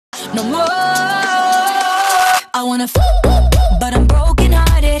no more. I wanna but I'm broken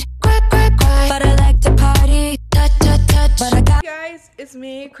hearted. But I like to party. Touch. But I got. Hey guys, it's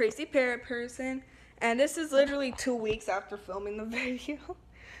me, Crazy Parrot Person, and this is literally 2 weeks after filming the video.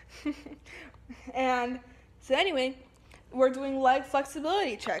 And so anyway, we're doing leg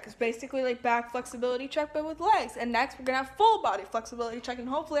flexibility check. It's basically like back flexibility check, but with legs. And next we're gonna have full body flexibility check, and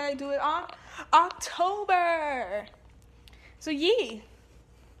hopefully I do it on October. So yee.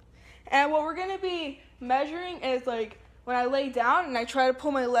 And what we're gonna be measuring is like when I lay down and I try to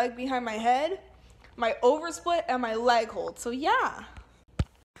pull my leg behind my head, my oversplit and my leg hold. So yeah.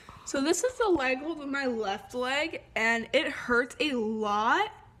 So this is the leg hold with my left leg, and it hurts a lot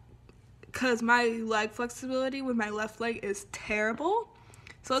because my leg flexibility with my left leg is terrible.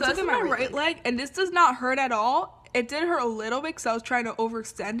 So let's look at my right leg, and this does not hurt at all. It did hurt a little bit because I was trying to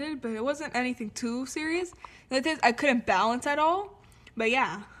overextend it, but it wasn't anything too serious. The thing is, I couldn't balance at all. But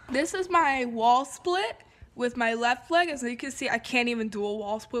yeah, this is my wall split with my left leg. As you can see, I can't even do a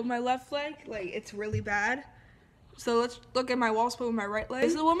wall split with my left leg. Like, it's really bad. So let's look at my wall split with my right leg.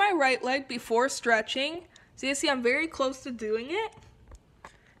 This is with my right leg before stretching. So you see, I'm very close to doing it.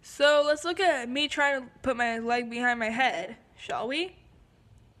 So let's look at me trying to put my leg behind my head, shall we?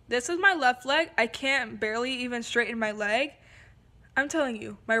 This is my left leg. I can't barely even straighten my leg. I'm telling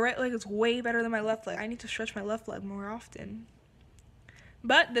you, my right leg is way better than my left leg. I need to stretch my left leg more often.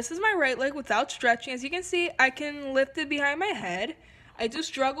 But this is my right leg without stretching. As you can see, I can lift it behind my head. I do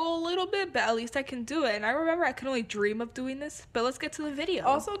struggle a little bit, but at least I can do it. And I remember I could only dream of doing this. But let's get to the video.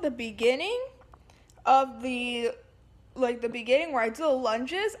 Also, the beginning of the beginning where I do the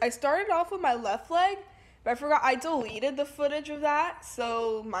lunges, I started off with my left leg, but I forgot I deleted the footage of that,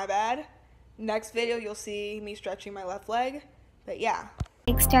 so my bad. Next video, you'll see me stretching my left leg, but yeah.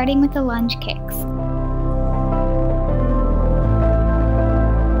 Starting with the lunge kicks.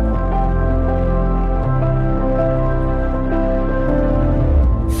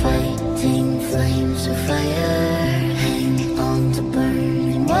 Fighting flames of fire, hang on to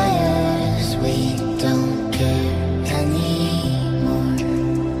burning wires, we don't care.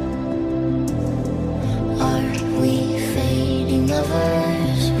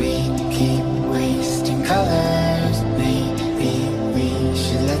 Lovers, we keep wasting colors. Maybe we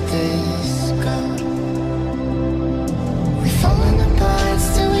should let this go. We've fallen apart,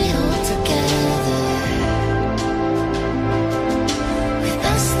 still we hold together. We've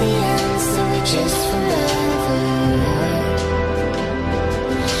passed the end, so we chase forever.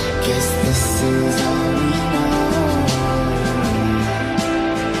 Guess this is all we know.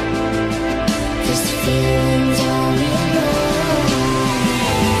 This feeling's all we know.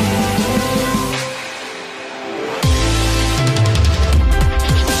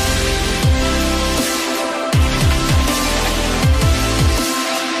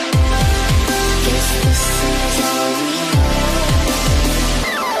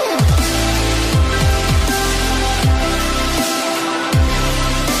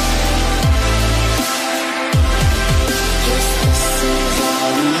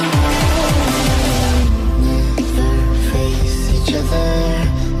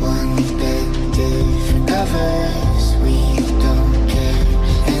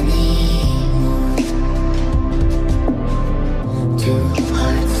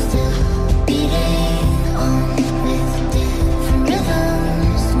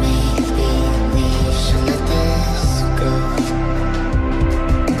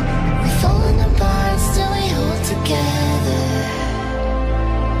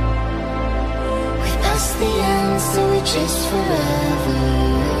 Just forever.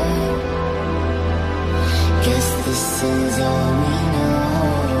 Guess this is all we know.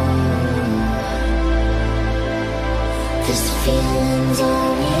 This feeling's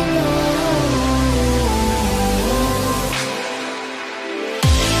all we know.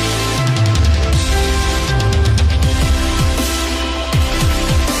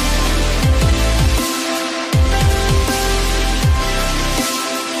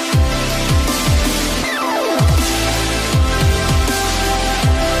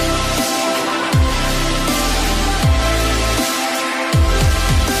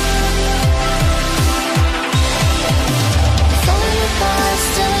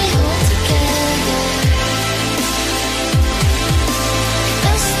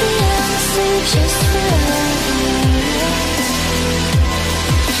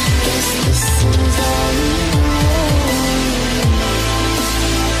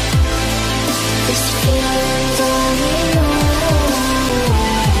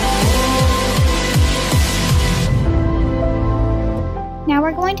 Now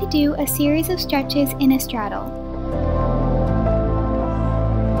we're going to do a series of stretches in a straddle.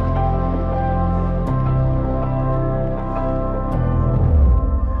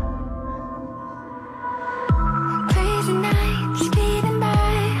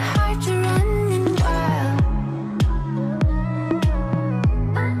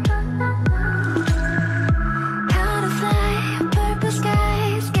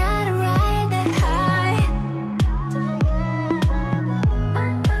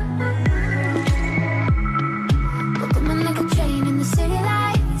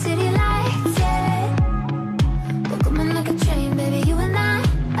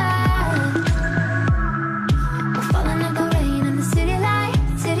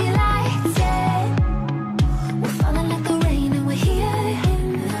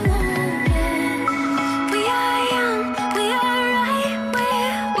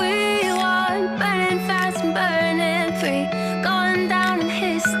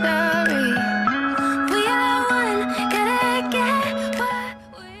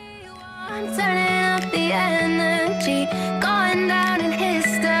 Turning up the energy, going down in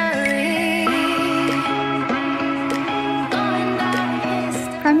history. Going down in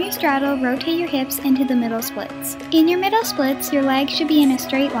history. From your straddle, rotate your hips into the middle splits. In your middle splits, your legs should be in a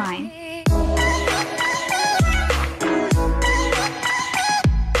straight line.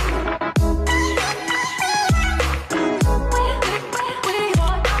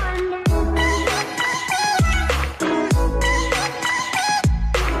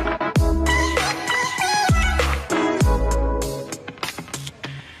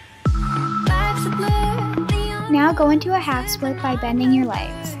 Now go into a half split by bending your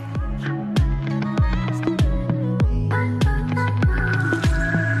legs.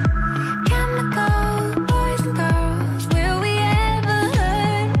 Chemical boys and girls, will we ever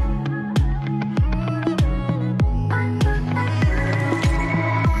hurt?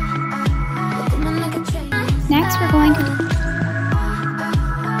 Coming like a train. Next, we're going to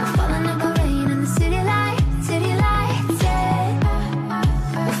We're falling like the rain in the city lights, yeah.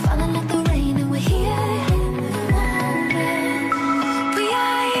 We're falling like the rain and we're here. We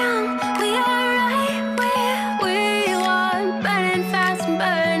are young, we are right where we want, burning fast and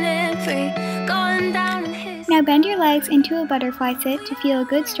burning free, going down in history. now bend your legs into a butterfly sit to feel a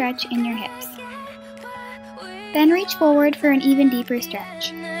good stretch in your hips. Then reach forward for an even deeper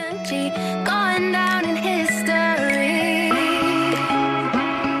stretch. Energy, going down in history.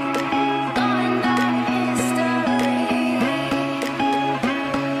 Going down in history.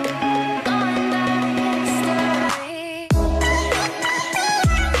 Going down in history.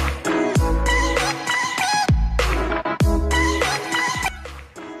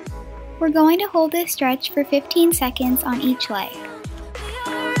 We're going to hold this stretch for 15 seconds on each leg. We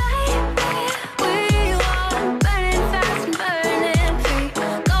are right where we want, burning fast and burning free,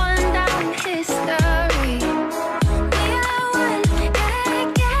 going down in history. We are one, gotta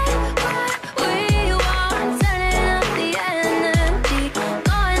get what we want, turning up the energy,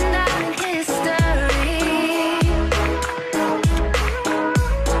 going down in history.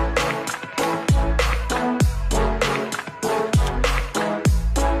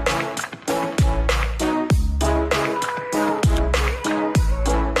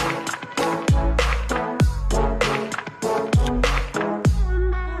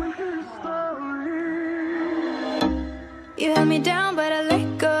 You held me down, but I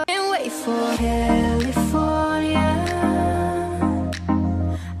let go. Can't wait for California.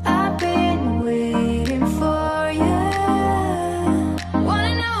 I've been waiting for you.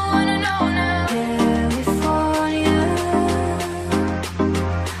 Wanna know now. California.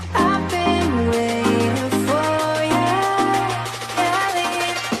 I've been waiting for you.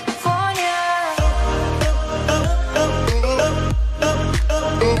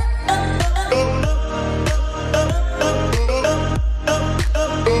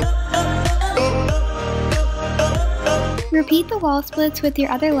 Repeat the wall splits with your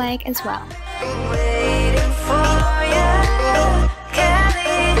other leg as well. Waiting for you,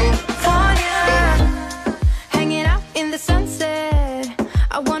 California. Hanging out in the sunset.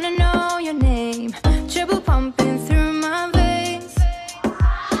 I wanna know your name. Triple pumping through my veins.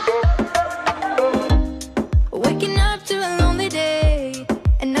 Waking up to a lonely day,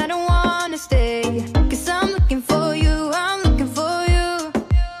 and I don't wanna stay. 'Cause I'm looking for you, I'm looking for you.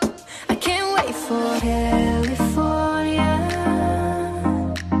 I can't wait for California.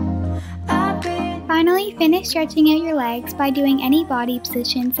 I've been Finally, finish stretching out your legs by doing any body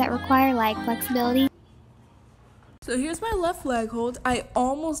positions that require leg flexibility. So here's my left leg hold. I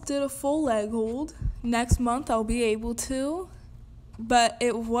almost did a full leg hold. Next month I'll be able to, but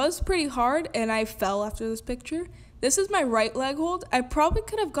it was pretty hard and I fell after this picture. This is my right leg hold. I probably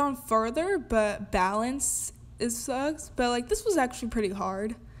could have gone further, but balance sucks. But like this was actually pretty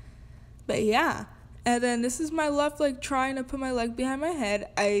hard. But yeah. And then this is my left leg trying to put my leg behind my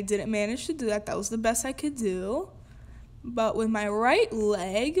head. I didn't manage to do that. That was the best I could do. But with my right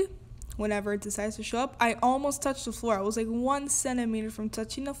leg, whenever it decides to show up, I almost touched the floor. I was like 1 centimeter from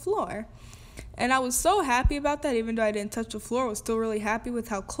touching the floor. And I was so happy about that. Even though I didn't touch the floor, I was still really happy with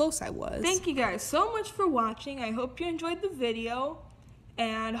how close I was. Thank you guys so much for watching. I hope you enjoyed the video.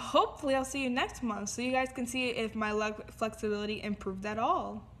 And hopefully I'll see you next month so you guys can see if my leg flexibility improved at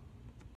all.